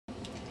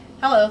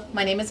Hello,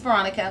 my name is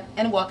Veronica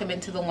and welcome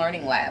into the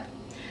Learning Lab.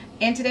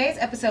 In today's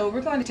episode, we're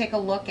going to take a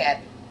look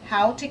at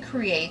how to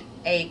create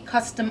a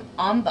custom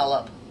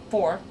envelope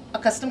for a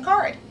custom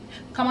card.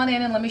 Come on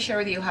in and let me share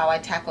with you how I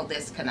tackle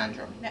this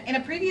conundrum. Now, in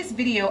a previous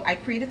video, I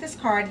created this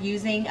card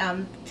using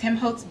Tim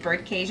Holtz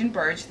Birdcage and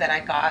Birch that I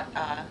got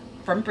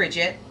from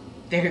Bridget.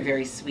 Very,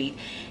 very sweet.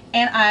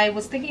 And I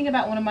was thinking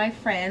about one of my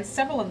friends,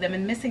 several of them,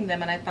 and missing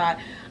them, and I thought,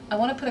 I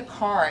want to put a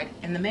card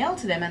in the mail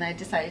to them, and I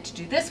decided to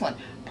do this one.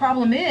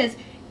 Problem is,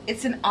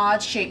 it's an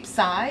odd shaped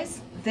size.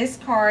 This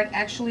card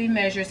actually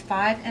measures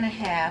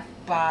 5.5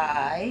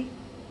 by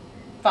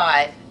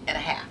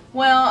 5.5.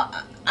 Well,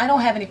 I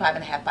don't have any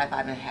 5.5 by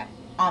 5.5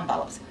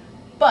 envelopes,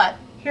 but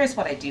here's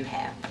what I do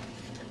have.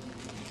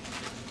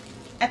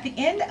 At the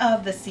end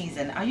of the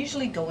season, I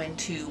usually go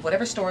into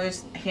whatever store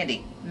is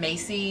handy.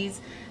 Macy's,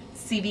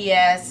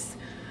 CVS,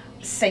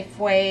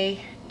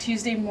 Safeway,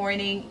 Tuesday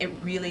Morning. It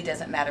really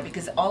doesn't matter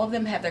because all of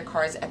them have their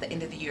cards at the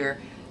end of the year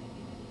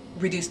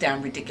reduced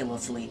down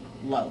ridiculously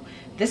low.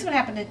 This one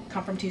happened to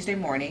come from Tuesday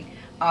Morning.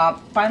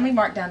 Finally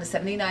marked down to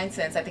 79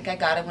 cents. I think I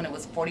got it when it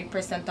was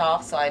 40%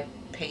 off, so I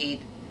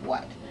paid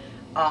what?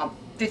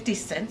 50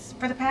 cents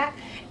for the pack.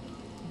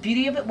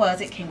 Beauty of it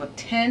was it came with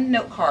 10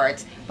 note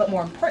cards, but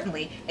more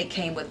importantly, it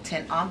came with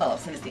 10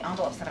 envelopes, and it's the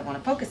envelopes that I want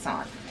to focus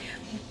on.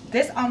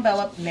 This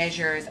envelope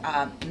measures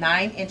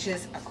 9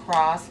 inches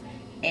across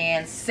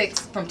and 6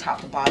 from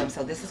top to bottom,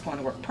 so this is going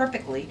to work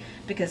perfectly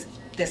because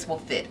this will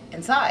fit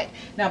inside.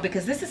 Now,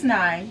 because this is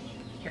 9,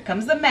 here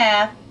comes the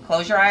math.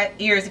 Close your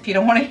ears if you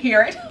don't want to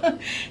hear it.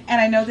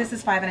 And I know this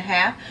is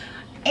 5.5,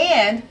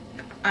 and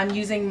I'm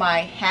using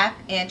my 1/2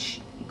 inch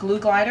glue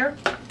glider,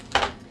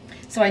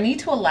 so I need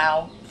to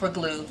allow for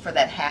glue for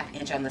that 1/2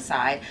 inch on the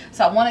side.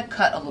 So I want to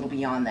cut a little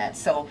beyond that.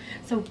 So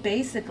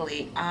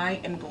basically,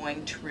 I am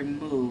going to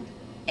remove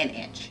 1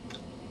 inch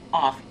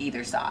off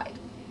either side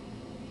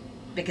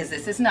because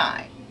this is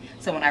 9.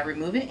 So when I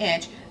remove 1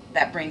 inch,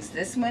 that brings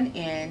this one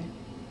in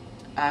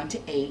to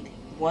 8.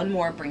 One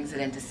more brings it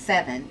into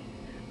 7.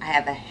 I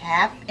have a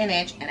 1/2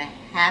 inch and a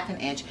 1/2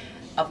 inch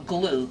of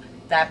glue.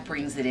 That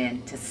brings it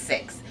in to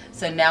 6.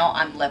 So now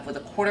I'm left with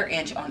a 1/4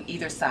 inch on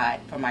either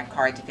side for my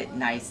card to fit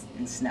nice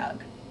and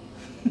snug.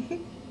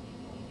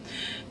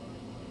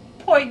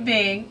 Point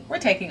being, we're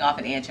taking off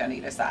 1 inch on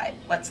either side.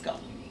 Let's go.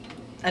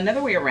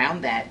 Another way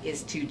around that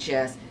is to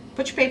just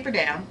put your paper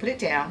down, put it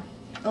down,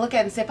 look at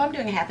it and say, if I'm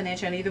doing a 1/2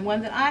 inch on either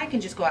one, then I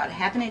can just go out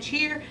 1/2 inch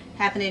here,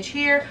 1/2 inch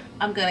here.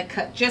 I'm going to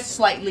cut just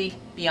slightly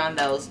beyond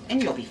those,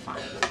 and you'll be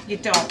fine. You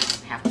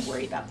don't have to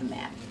worry about the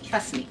math.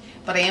 Trust me.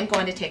 But I am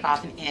going to take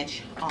off 1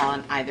 inch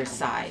on either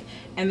side.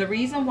 And the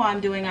reason why I'm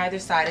doing either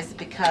side is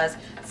because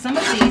some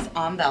of these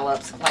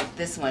envelopes, like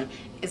this one,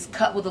 is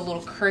cut with a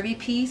little curvy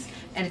piece.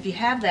 And if you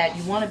have that,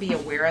 you want to be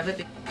aware of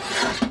it.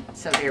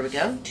 So there we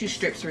go. 2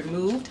 strips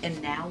removed. And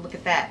now look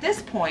at that. At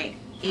this point,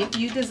 if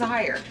you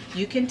desire,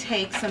 you can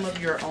take some of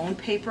your own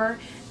paper,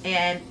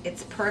 and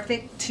it's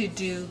perfect to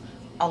do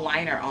a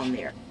liner on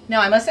there.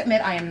 Now, I must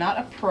admit, I am not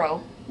a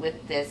pro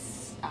with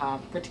this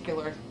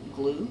particular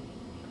glue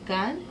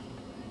gun.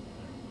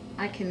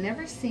 I can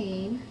never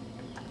seem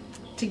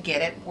to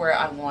get it where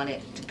I want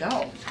it to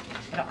go.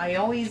 I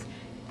always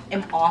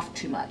am off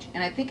too much,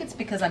 and I think it's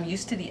because I'm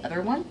used to the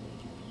other one.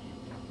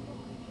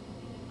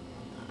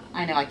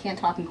 I know, I can't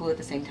talk and glue at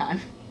the same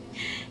time.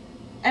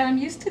 And I'm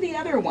used to the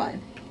other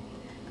one,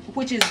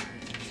 which is,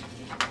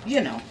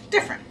 you know,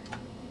 different.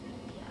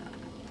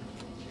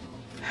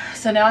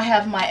 So now I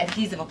have my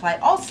adhesive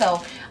applied.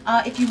 Also,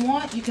 if you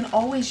want, you can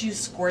always use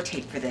score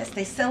tape for this.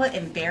 They sell it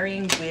in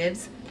varying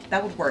widths.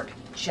 That would work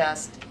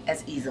just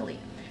as easily.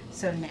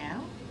 So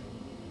now,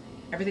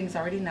 everything's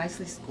already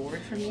nicely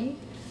scored for me.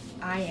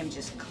 I am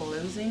just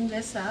closing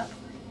this up.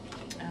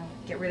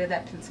 Get rid of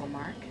that pencil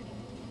mark.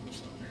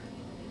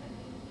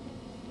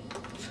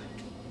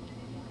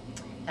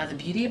 Now the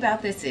beauty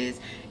about this is,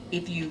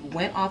 if you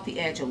went off the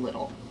edge a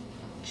little,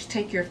 just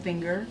take your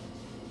finger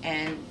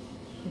and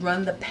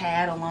run the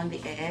pad along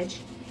the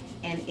edge,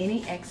 and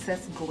any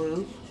excess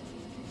glue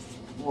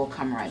will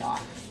come right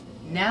off.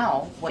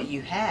 Now what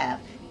you have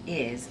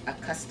is a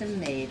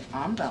custom-made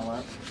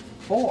envelope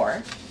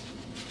for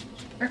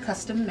your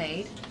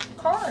custom-made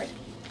card,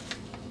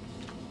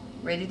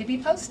 ready to be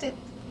posted.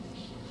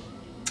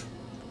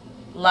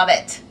 Love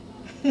it.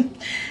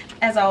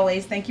 As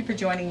always, thank you for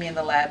joining me in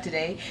the lab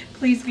today.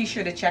 Please be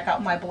sure to check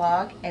out my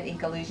blog at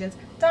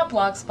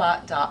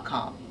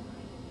inkallusions.blogspot.com.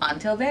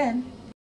 Until then,